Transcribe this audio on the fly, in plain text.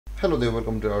Hello there,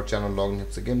 welcome to our channel Login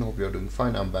Tips again. Hope you are doing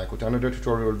fine. I'm back with another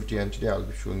tutorial video, and today I'll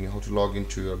be showing you how to log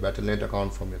into your Battle.net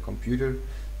account from your computer.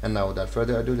 And now without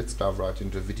further ado, let's dive right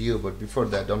into the video. But before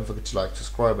that, don't forget to like,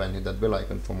 subscribe and hit that bell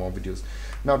icon for more videos.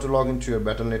 Now to log into your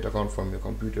Battle.net account from your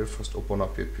computer, first open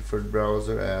up your preferred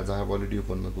browser, as I have already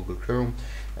opened the Google Chrome,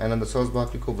 and on the search bar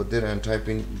click over there and type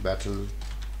in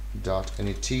battle.net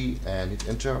and hit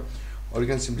enter, or you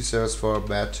can simply search for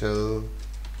Battle.net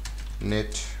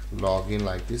login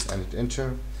like this and hit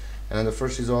enter. And on the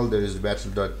first result there is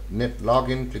Battle.net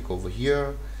login. Click over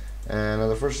here, and on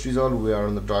the first result we are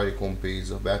on the direct home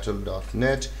page of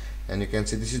Battle.net, and you can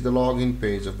see this is the login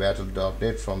page of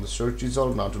Battle.net from the search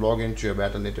result. Now to log into your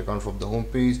Battle.net account from the home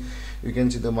page, you can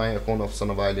see the My Account option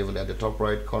available at the top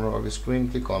right corner of the screen.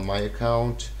 Click on My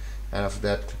Account, and after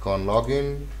that click on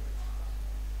Login,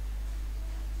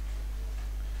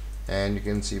 and you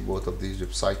can see both of these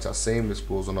websites are same. Let's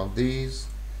close one of these,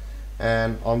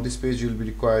 and on this page you'll be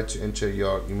required to enter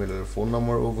your email or phone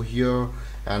number over here,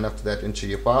 and after that enter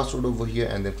your password over here,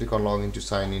 and then click on login to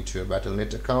sign into your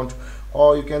Battle.net account.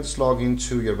 Or you can just log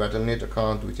into your Battle.net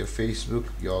account with your Facebook,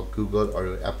 your Google or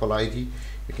your Apple ID.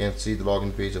 You can see the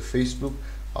login page of Facebook,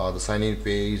 the sign-in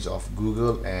page of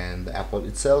Google and the Apple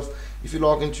itself. If you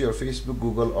log into your Facebook,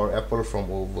 Google or Apple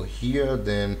from over here,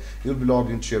 then you'll be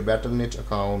logged into your Battle.net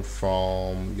account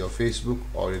from your Facebook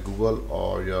or your Google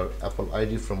or your Apple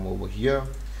ID from over here.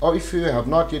 Or if you have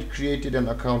not yet created an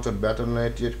account on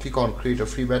Battle.net yet, click on create a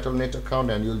free Battle.net account,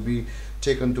 and you'll be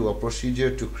taken to a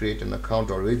procedure to create an account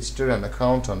or register an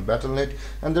account on Battle.net.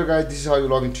 And there guys, this is how you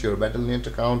log into your Battle.net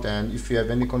account. And if you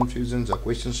have any confusions or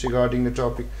questions regarding the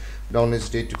topic, don't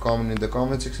hesitate to comment in the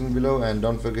comment section below, and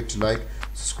don't forget to like,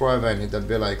 subscribe and hit that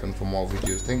bell icon for more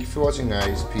videos. Thank you for watching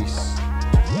guys. Peace.